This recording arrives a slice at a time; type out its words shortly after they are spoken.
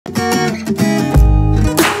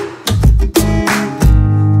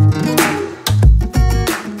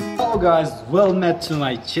Hello guys, well met to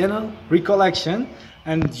my channel Recollection,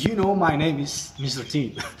 and you know my name is Mr.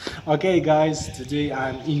 Team. Okay guys, today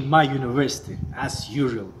I'm in my university as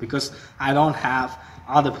usual because I don't have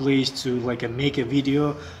other place to make a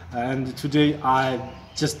video, and today I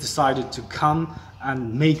just decided to come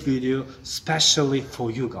and make video especially for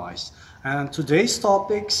you guys. And today's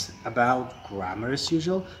topics about grammar as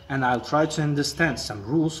usual, and I'll try to understand some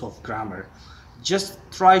rules of grammar. Just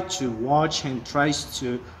try to watch and try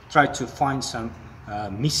to find some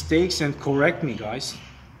mistakes and correct me, guys.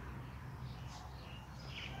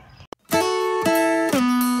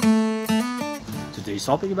 Today's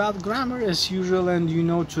topic about grammar as usual, and you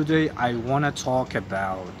know today I wanna talk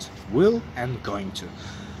about will and going to.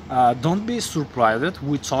 Don't be surprised that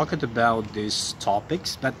we talked about these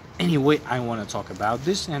topics, but anyway I want to talk about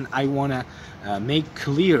this, and I want to make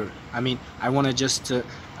clear, I want to just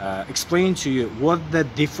explain to you what the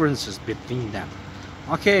differences between them.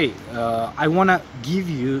 Okay, I want to give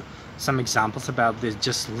you some examples about this.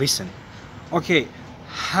 Just listen. Okay,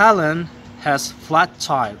 Helen has flat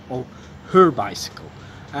tire on her bicycle,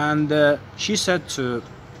 and she said to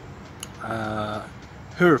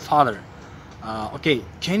her father, okay,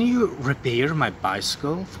 can you repair my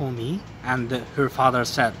bicycle for me? And her father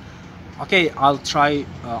said, okay, I'll try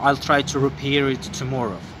to repair it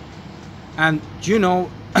tomorrow. And you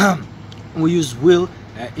know, we use will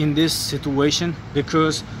in this situation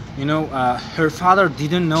because you know her father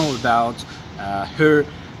didn't know about her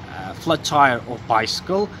flat tire of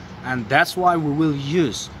bicycle, and that's why we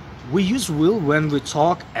use will when we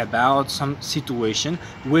talk about some situation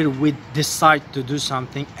where we decide to do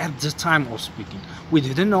something at the time of speaking. We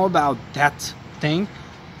didn't know about that thing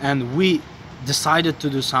and we decided to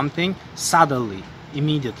do something suddenly,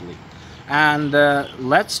 immediately. And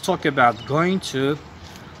let's talk about going to.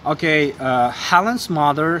 Okay, Helen's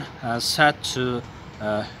mother said to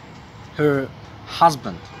her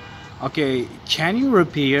husband, okay, can you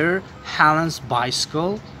repair Helen's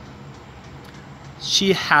bicycle?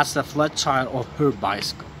 She has a flat tire of her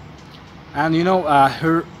bicycle. And you know,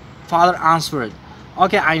 her father answered,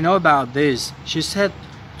 okay, I know about this. She said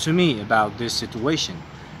to me about this situation,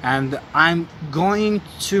 and I'm going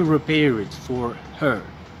to repair it for her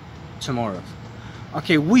tomorrow.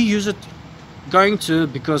 Okay, we use it going to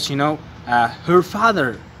because you know her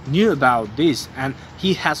father knew about this and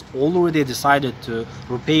he has already decided to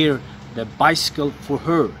repair the bicycle for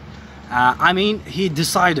her. He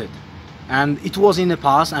decided, and it was in the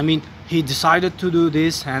past. He decided to do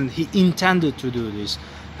this and he intended to do this,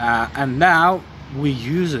 and now we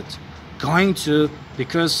use it going to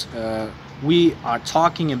because we are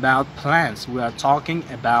talking about plans. We are talking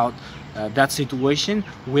about that situation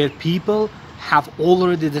where people have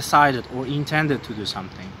already decided or intended to do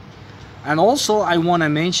something. And also I want to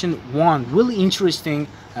mention one really interesting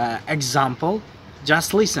example.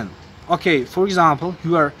 Just listen. Okay, for example,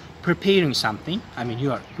 you are preparing something.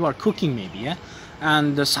 You are cooking maybe, yeah,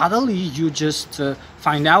 and suddenly you just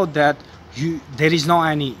find out that there is no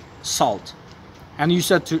any salt, and you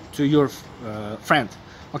said to your friend,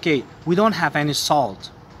 okay, we don't have any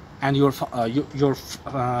salt, and your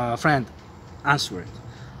friend answered,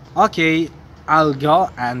 okay, I'll go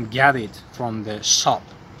and get it from the shop.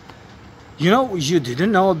 You know, you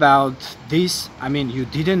didn't know about this. You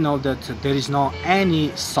didn't know that there is no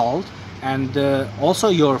any salt, and also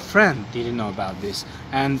your friend didn't know about this,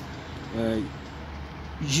 and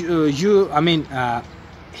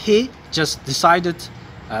he just decided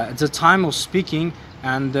at the time of speaking,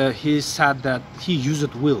 and he said that he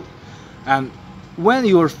used will. And when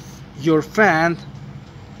your friend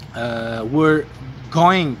were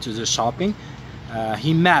going to the shopping,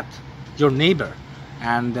 he met your neighbor,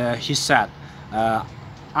 and he said,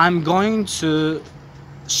 I'm going to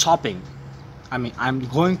shopping. I'm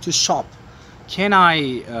going to shop. Can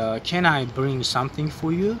I bring something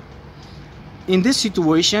for you? In this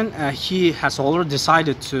situation, he has already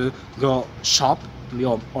decided to go shop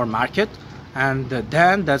or market, and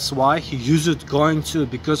then that's why he used going to,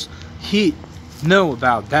 because he know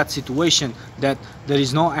about that situation that there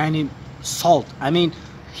is no any salt.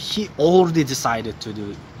 He already decided to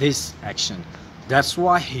do this action. That's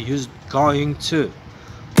why he used going to.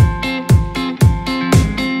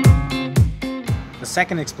 The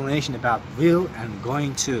second explanation about will and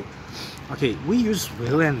going to. Okay, we use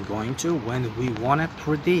will and going to when we want to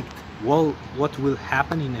predict what will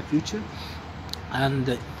happen in the future,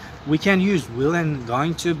 and we can use will and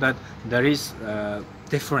going to, but there is a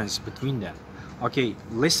difference between them. Okay,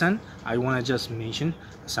 listen, I want to just mention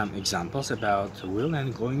some examples about will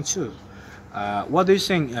and going to. What do you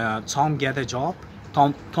think? Tom get a job?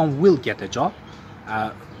 Tom will get a job.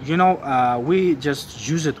 We just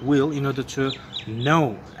use it will in order to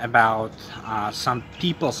know about some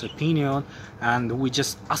people's opinion, and we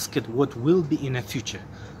just ask it what will be in the future.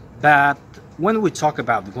 But when we talk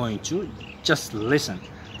about going to, just listen.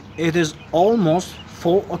 It is almost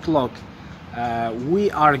 4 o'clock.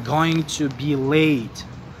 We are going to be late.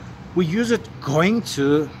 We use it going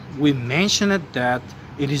to, we mention it that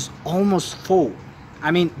it is almost 4.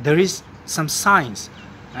 I mean, there is some signs,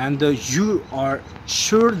 and you are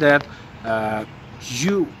sure that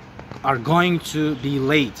you are going to be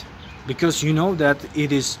late because you know that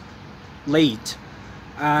it is late.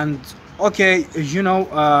 And okay,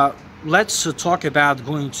 let's talk about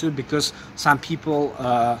going to, because some people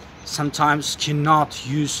sometimes cannot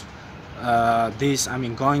use this, I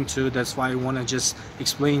mean going to. That's why I want to just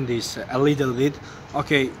explain this a little bit.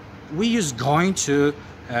 Okay, we use going to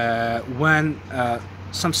when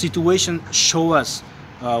some situation show us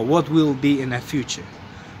what will be in the future.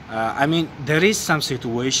 I mean, there is some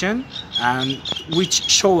situation and which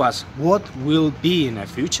show us what will be in the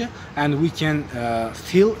future, and we can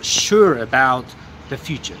feel sure about the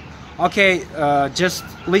future. Okay, just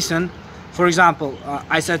listen. For example,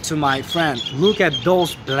 I said to my friend, look at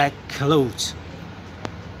those black clouds.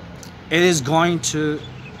 It is going to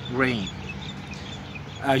rain.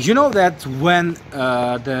 You know that when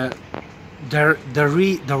the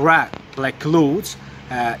black clouds,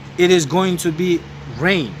 it is going to be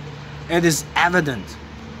rain. It is evident.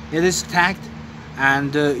 It is fact,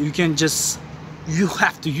 and you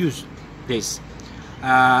have to use this.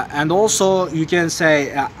 And also you can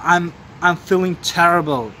say, I'm feeling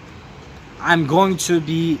terrible. I'm going to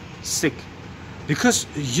be sick, because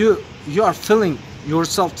you are feeling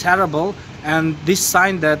yourself terrible, and this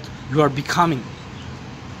sign that you are becoming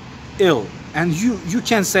ill, and you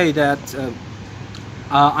can say that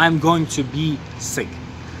I'm going to be sick.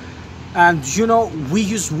 And we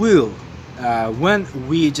use will when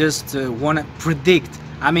we just want to predict.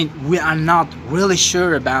 I mean, we are not really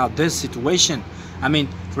sure about this situation. I mean,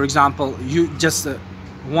 for example, you just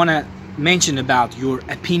want to mention about your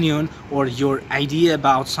opinion or your idea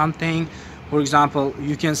about something. For example,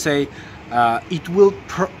 you can say it will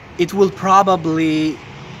probably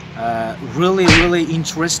really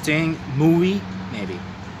interesting movie, maybe.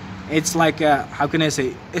 It's like how can I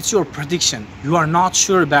say, it's your prediction. You are not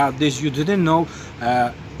sure about this, you didn't know,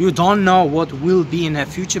 you don't know what will be in the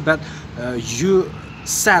future, but you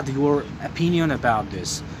said your opinion about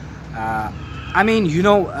this. I mean,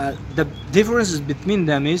 the differences between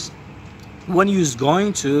them is, when you're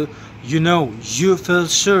going to, you feel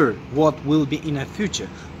sure what will be in the future.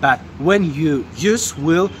 But when you use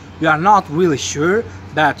will, you are not really sure,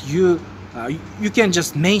 but you can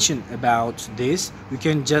just mention about this. You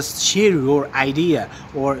can just share your idea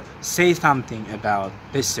or say something about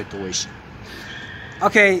this situation.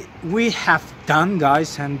 Okay, we have done,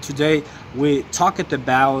 guys, and today we talked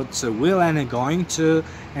about will and going to.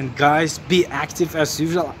 And guys, be active as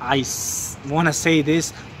usual. I want to say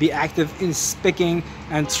this: be active in speaking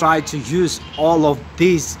and try to use all of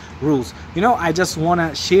these rules. I just want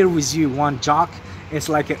to share with you one joke. It's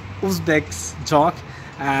like an Uzbek joke.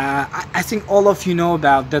 I think all of you know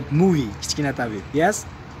about that movie Kichkina Tabib. Yes,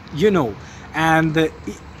 and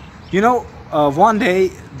one day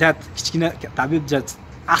that Kichkina Tabib just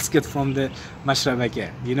asked from the Mashrabake,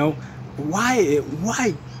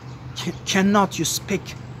 why cannot you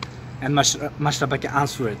speak? And Mashrabake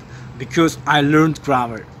answered, because I learned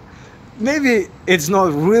grammar. Maybe it's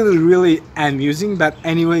not really amusing, but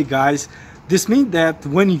anyway, guys, this means that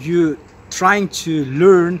when you trying to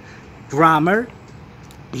learn grammar,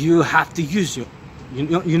 you have to use it.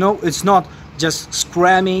 It's not just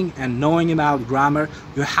scramming and knowing about grammar.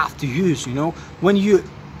 You have to use. When you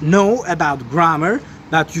know about grammar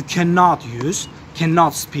that you cannot use,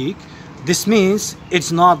 cannot speak, this means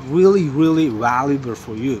it's not really valuable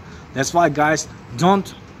for you. That's why, guys,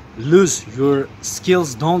 don't lose your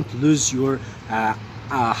skills, don't lose your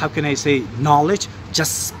how can I say, knowledge.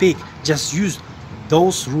 Just speak, just use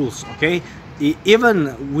those rules. Okay,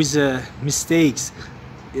 even with mistakes,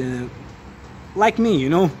 like me,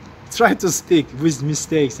 try to speak with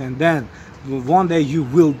mistakes, and then one day you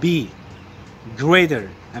will be greatest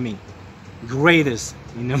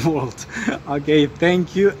in the world. Okay,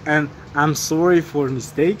 thank you, and I'm sorry for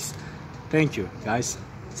mistakes. Thank you, guys.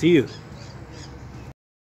 See you.